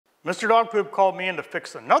Mr. Dog Poop called me in to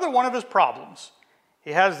fix another one of his problems.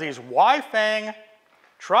 He has these Y-Fang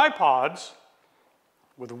tripods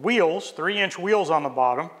with wheels, 3-inch wheels on the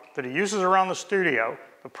bottom, that he uses around the studio.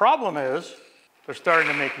 The problem is they're starting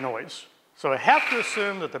to make noise. So I have to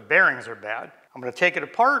assume that the bearings are bad. I'm going to take it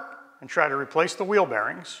apart and try to replace the wheel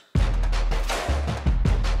bearings.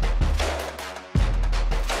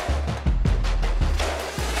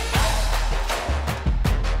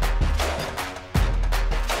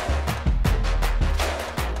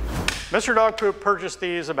 Mr. Dog Poop purchased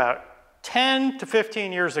these about 10 to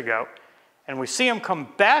 15 years ago, and we see them come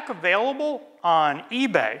back available on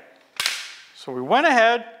eBay. So we went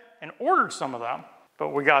ahead and ordered some of them, but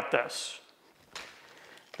we got this.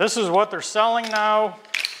 This is what they're selling now.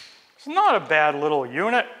 It's not a bad little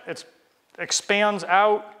unit. It expands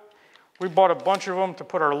out. We bought a bunch of them to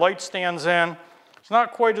put our light stands in. It's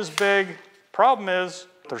not quite as big. Problem is,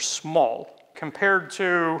 they're small. Compared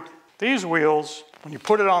to these wheels, when you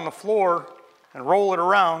put it on the floor and roll it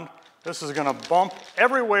around, this is gonna bump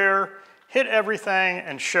everywhere, hit everything,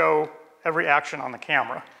 and show every action on the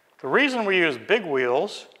camera. The reason we use big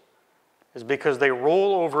wheels is because they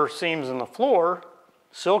roll over seams in the floor,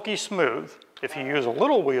 silky smooth. If you use a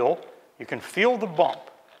little wheel, you can feel the bump.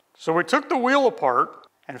 So we took the wheel apart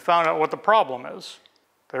and found out what the problem is.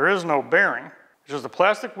 There is no bearing. It's just a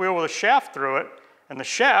plastic wheel with a shaft through it, and the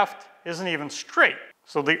shaft isn't even straight.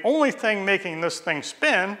 So the only thing making this thing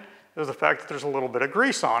spin is the fact that there's a little bit of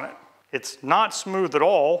grease on it. It's not smooth at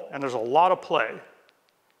all, and there's a lot of play.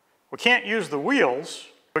 We can't use the wheels.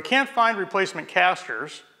 We can't find replacement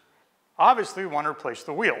casters. Obviously, we want to replace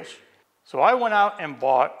the wheels. So I went out and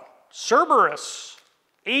bought Cerberus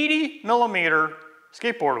 80mm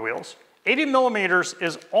skateboard wheels. 80 millimeters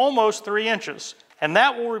is almost 3 inches, and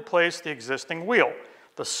that will replace the existing wheel.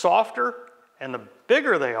 The softer and the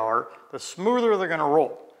bigger they are, the smoother they're gonna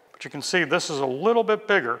roll. But you can see this is a little bit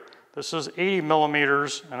bigger. This is 80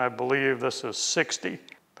 millimeters, and I believe this is 60.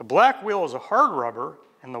 The black wheel is a hard rubber,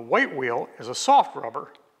 and the white wheel is a soft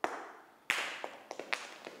rubber.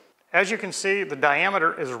 As you can see, the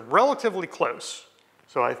diameter is relatively close.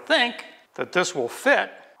 So I think that this will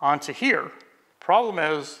fit onto here. Problem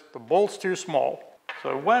is, the bolt's too small. So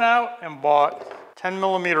I went out and bought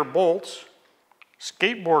 10mm bolts,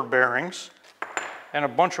 skateboard bearings, and a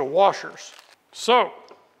bunch of washers. So,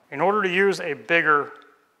 in order to use a bigger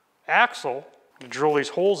axle, to drill these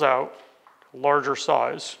holes out to a larger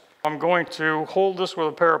size, I'm going to hold this with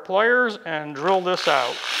a pair of pliers and drill this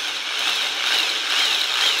out.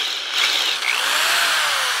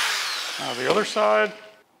 Now the other side,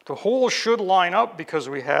 the holes should line up because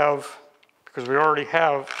we already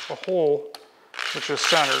have a hole which is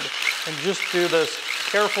centered. And just do this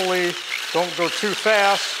carefully, don't go too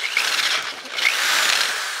fast.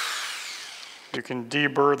 You can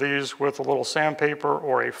deburr these with a little sandpaper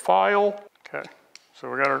or a file. Okay, so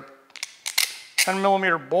we got our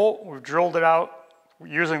 10mm bolt. We've drilled it out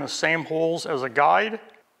using the same holes as a guide.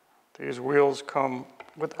 These wheels come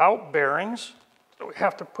without bearings, so we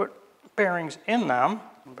have to put bearings in them.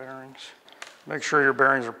 Bearings. Make sure your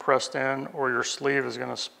bearings are pressed in or your sleeve is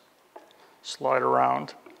going to slide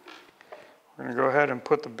around. We're going to go ahead and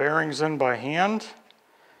put the bearings in by hand.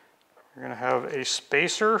 You're going to have a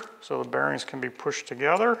spacer so the bearings can be pushed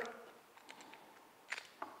together.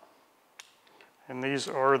 And these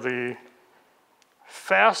are the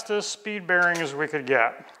fastest speed bearings we could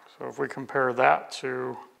get. So if we compare that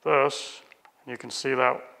to this, you can see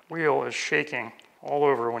that wheel is shaking all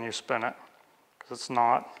over when you spin it, because it's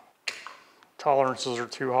not. Tolerances are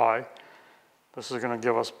too high. This is going to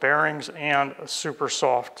give us bearings and a super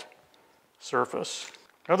soft surface.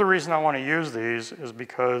 Another reason I want to use these is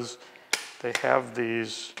because they have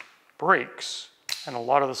these brakes, and a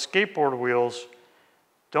lot of the skateboard wheels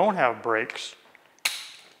don't have brakes.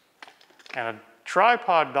 And a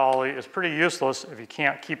tripod dolly is pretty useless if you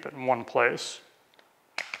can't keep it in one place.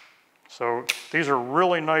 So these are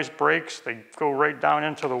really nice brakes. They go right down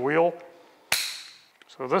into the wheel.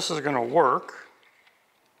 So this is going to work.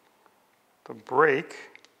 The brake,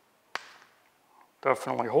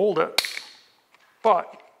 definitely hold it,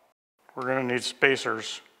 but we're going to need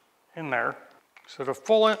spacers in there. So to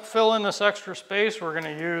fill in this extra space, we're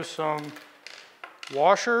going to use some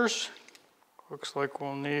washers. Looks like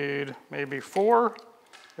we'll need maybe 4.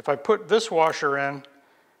 If I put this washer in,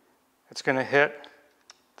 it's going to hit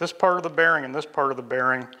this part of the bearing and this part of the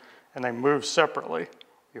bearing, and they move separately.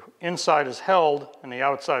 The inside is held and the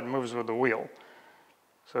outside moves with the wheel.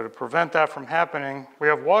 So to prevent that from happening, we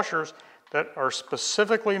have washers that are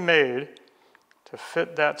specifically made to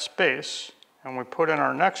fit that space. And we put in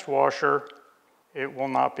our next washer, it will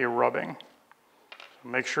not be rubbing. So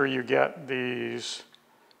make sure you get these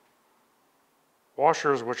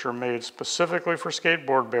washers, which are made specifically for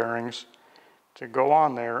skateboard bearings, to go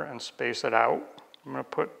on there and space it out. I'm going to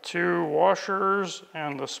put 2 washers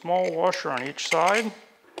and the small washer on each side.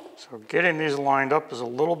 So getting these lined up is a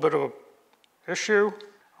little bit of an issue.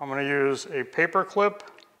 I'm going to use a paper clip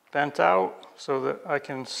bent out so that I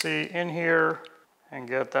can see in here and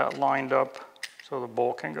get that lined up so the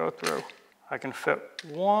bolt can go through. I can fit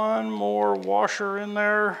 1 more washer in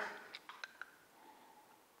there.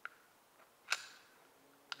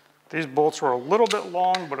 These bolts were a little bit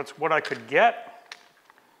long, but it's what I could get.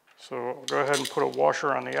 So I'll go ahead and put a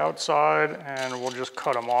washer on the outside and we'll just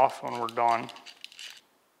cut them off when we're done.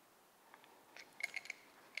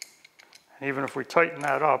 And even if we tighten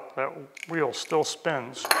that up, that wheel still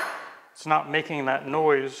spins. It's not making that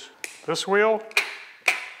noise. This wheel,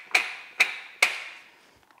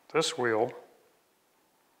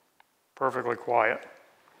 perfectly quiet.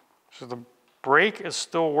 So the brake is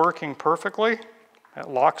still working perfectly. It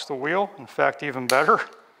locks the wheel, in fact, even better.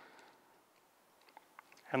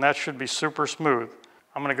 And that should be super smooth.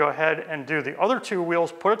 I'm gonna go ahead and do the other 2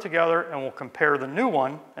 wheels, put it together, and we'll compare the new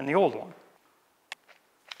one and the old one.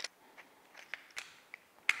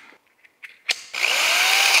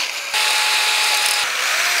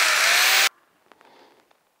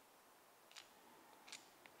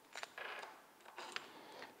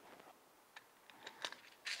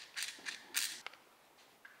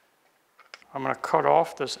 I'm going to cut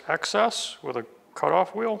off this excess with a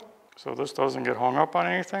cutoff wheel so this doesn't get hung up on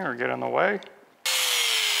anything or get in the way.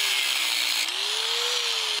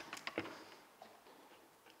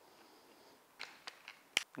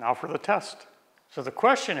 Now for the test. So the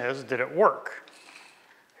question is, did it work?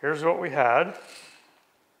 Here's what we had.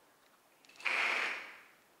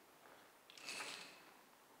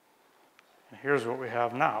 And here's what we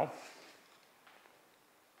have now.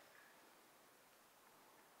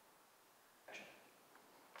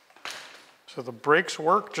 So the brakes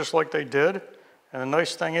work just like they did. And the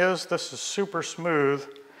nice thing is, this is super smooth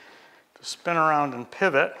to spin around and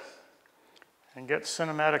pivot and get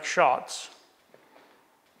cinematic shots.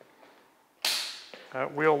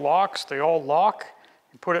 That wheel locks, they all lock.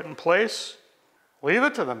 You put it in place, leave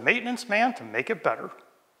it to the maintenance man to make it better.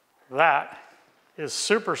 That is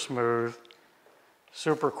super smooth,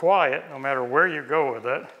 super quiet, no matter where you go with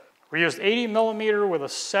it. We used 80mm with a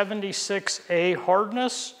 76A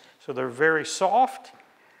hardness. So they're very soft,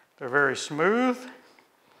 they're very smooth,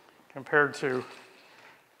 compared to,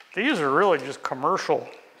 these are really just commercial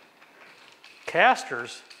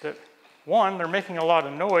casters that, one, they're making a lot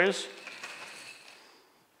of noise,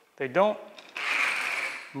 they don't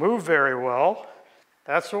move very well.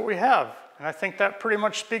 That's what we have, and I think that pretty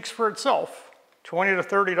much speaks for itself. $20 to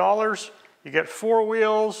 $30, you get 4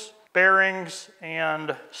 wheels, bearings,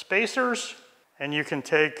 and spacers, and you can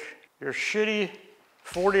take your shitty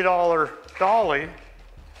 $40 dolly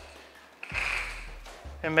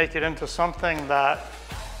and make it into something that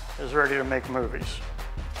is ready to make movies.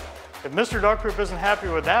 If Mr. Duck Poop isn't happy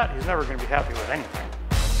with that, he's never going to be happy with anything.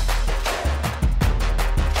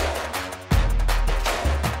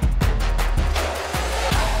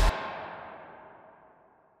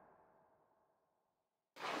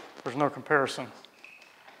 There's no comparison,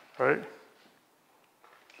 right?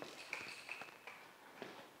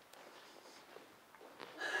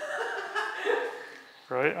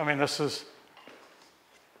 Right? I mean, that's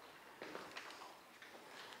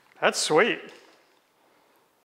sweet.